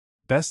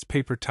Best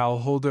paper towel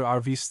holder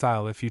RV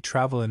style. If you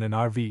travel in an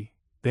RV,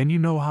 then you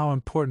know how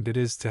important it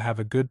is to have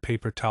a good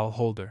paper towel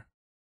holder.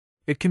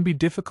 It can be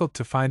difficult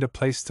to find a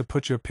place to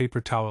put your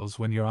paper towels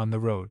when you're on the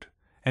road,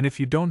 and if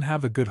you don't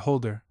have a good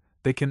holder,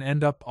 they can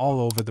end up all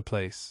over the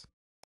place.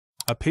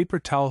 A paper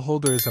towel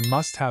holder is a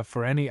must-have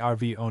for any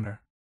RV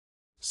owner.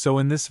 So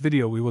in this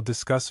video we will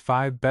discuss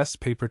 5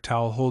 best paper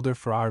towel holder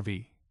for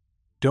RV.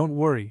 Don't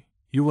worry,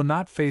 you will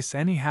not face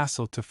any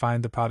hassle to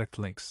find the product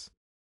links.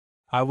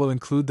 I will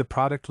include the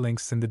product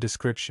links in the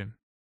description.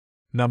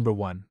 Number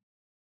 1.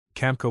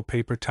 Camco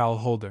paper towel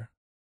holder.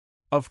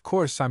 Of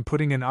course, I'm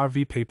putting an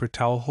RV paper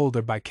towel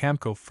holder by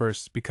Camco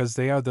first because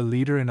they are the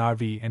leader in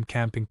RV and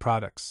camping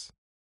products.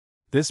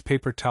 This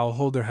paper towel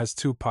holder has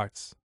 2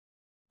 parts: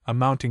 a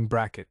mounting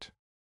bracket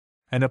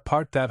and a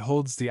part that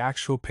holds the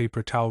actual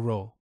paper towel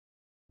roll.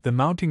 The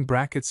mounting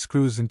bracket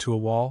screws into a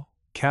wall,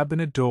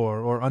 cabinet door,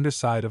 or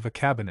underside of a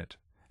cabinet,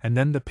 and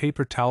then the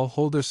paper towel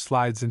holder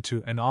slides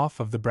into and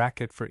off of the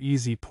bracket for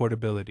easy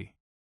portability.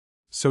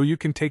 So you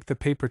can take the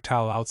paper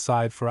towel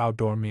outside for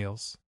outdoor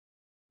meals.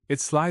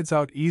 It slides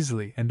out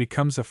easily and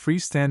becomes a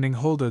freestanding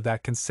holder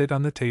that can sit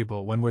on the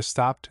table when we're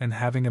stopped and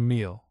having a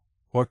meal,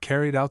 or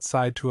carried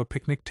outside to a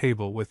picnic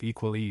table with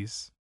equal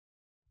ease.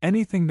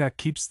 Anything that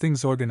keeps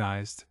things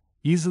organized,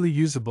 easily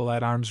usable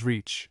at arm's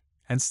reach,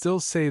 and still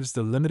saves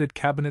the limited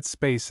cabinet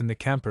space in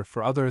the camper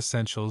for other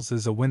essentials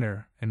is a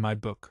winner, in my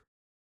book.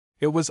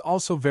 It was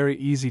also very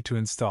easy to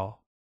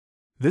install.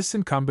 This,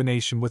 in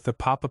combination with the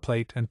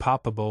pop-a-plate and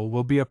pop-a-bowl,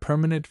 will be a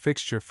permanent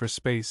fixture for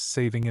space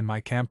saving in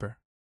my camper.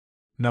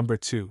 Number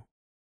 2.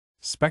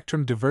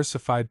 Spectrum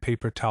Diversified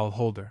paper towel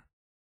holder.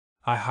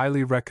 I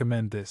highly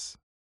recommend this.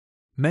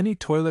 Many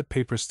toilet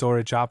paper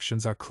storage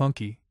options are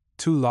clunky,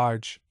 too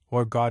large,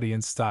 or gaudy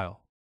in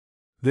style.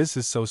 This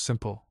is so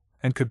simple,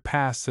 and could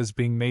pass as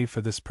being made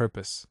for this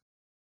purpose.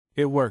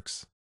 It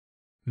works.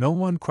 No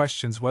one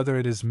questions whether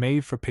it is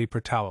made for paper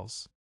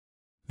towels.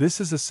 This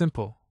is a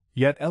simple,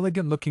 yet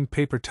elegant-looking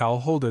paper towel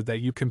holder that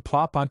you can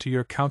plop onto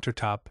your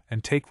countertop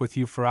and take with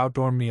you for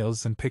outdoor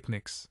meals and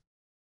picnics.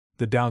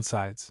 The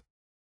downsides: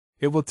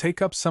 it will take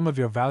up some of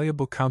your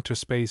valuable counter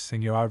space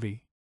in your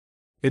RV.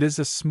 It is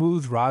a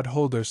smooth rod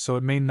holder, so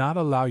it may not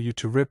allow you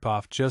to rip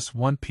off just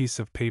one piece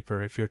of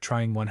paper if you're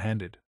trying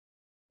one-handed.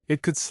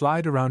 It could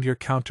slide around your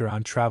counter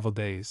on travel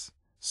days,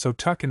 so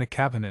tuck in a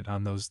cabinet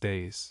on those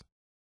days.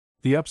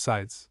 The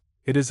upsides: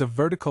 it is a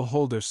vertical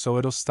holder, so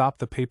it'll stop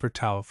the paper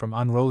towel from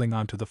unrolling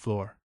onto the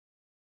floor.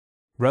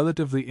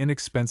 Relatively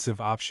inexpensive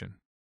option.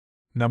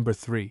 Number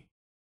 3.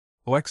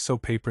 OXO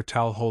paper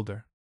towel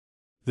holder.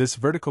 This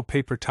vertical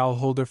paper towel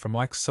holder from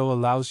OXO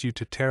allows you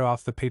to tear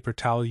off the paper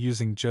towel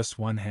using just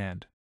one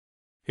hand.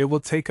 It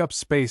will take up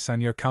space on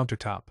your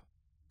countertop,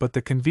 but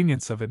the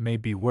convenience of it may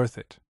be worth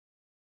it.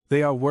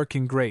 They are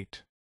working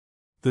great.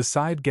 The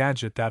side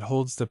gadget that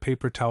holds the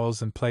paper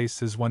towels in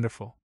place is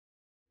wonderful.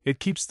 It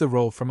keeps the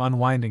roll from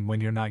unwinding when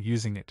you're not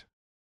using it.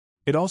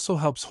 It also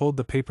helps hold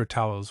the paper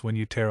towels when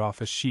you tear off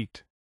a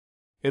sheet.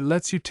 It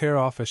lets you tear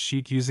off a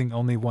sheet using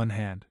only one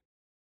hand.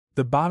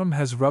 The bottom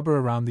has rubber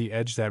around the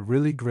edge that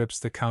really grips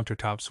the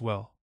countertops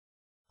well.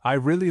 I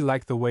really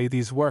like the way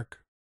these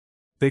work.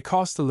 They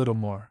cost a little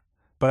more,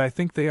 but I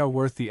think they are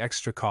worth the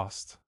extra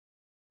cost.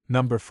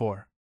 Number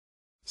 4.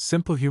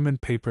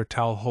 Simplehuman paper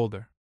towel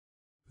holder.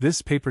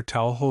 This paper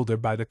towel holder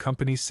by the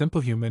company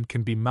Simplehuman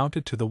can be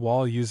mounted to the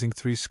wall using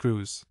 3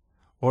 screws,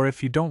 or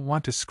if you don't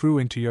want to screw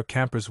into your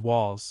camper's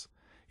walls,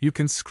 you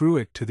can screw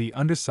it to the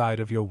underside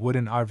of your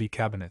wooden RV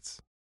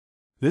cabinets.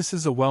 This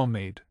is a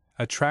well-made,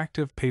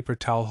 attractive paper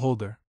towel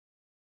holder.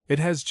 It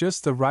has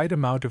just the right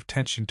amount of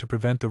tension to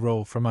prevent the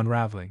roll from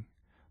unraveling,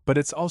 but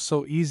it's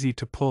also easy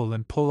to pull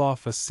and pull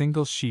off a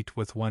single sheet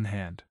with one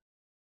hand.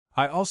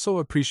 I also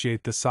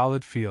appreciate the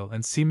solid feel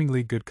and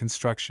seemingly good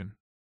construction.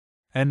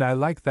 And I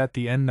like that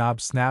the end knob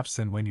snaps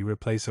in when you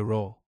replace a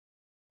roll.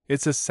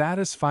 It's a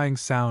satisfying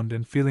sound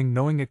and feeling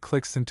knowing it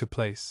clicks into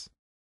place.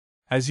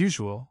 As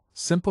usual,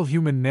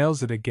 Simplehuman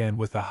nails it again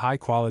with a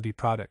high-quality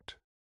product.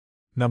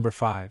 Number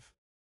 5.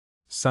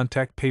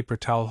 Suntech paper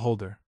towel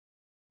holder.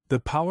 The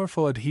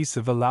powerful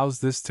adhesive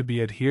allows this to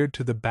be adhered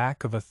to the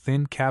back of a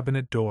thin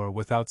cabinet door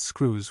without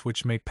screws,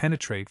 which may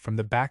penetrate from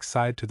the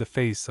backside to the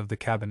face of the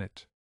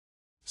cabinet.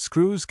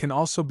 Screws can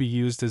also be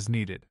used as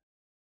needed.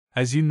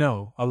 As you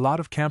know, a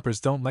lot of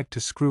campers don't like to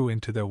screw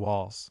into their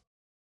walls.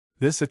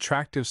 This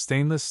attractive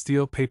stainless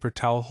steel paper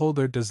towel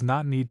holder does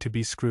not need to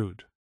be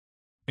screwed.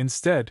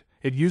 Instead,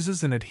 it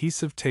uses an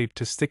adhesive tape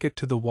to stick it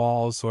to the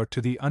walls or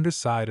to the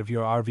underside of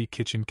your RV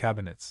kitchen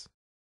cabinets.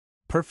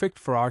 Perfect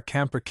for our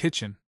camper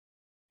kitchen.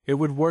 It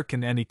would work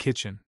in any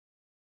kitchen.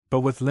 But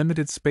with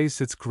limited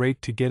space, it's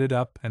great to get it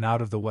up and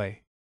out of the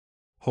way.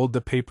 Hold the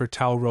paper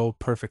towel roll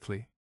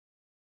perfectly.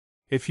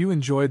 If you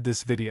enjoyed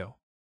this video,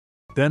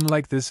 then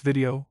like this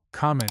video,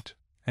 comment,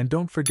 and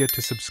don't forget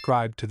to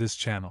subscribe to this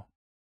channel.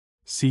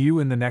 See you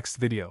in the next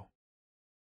video.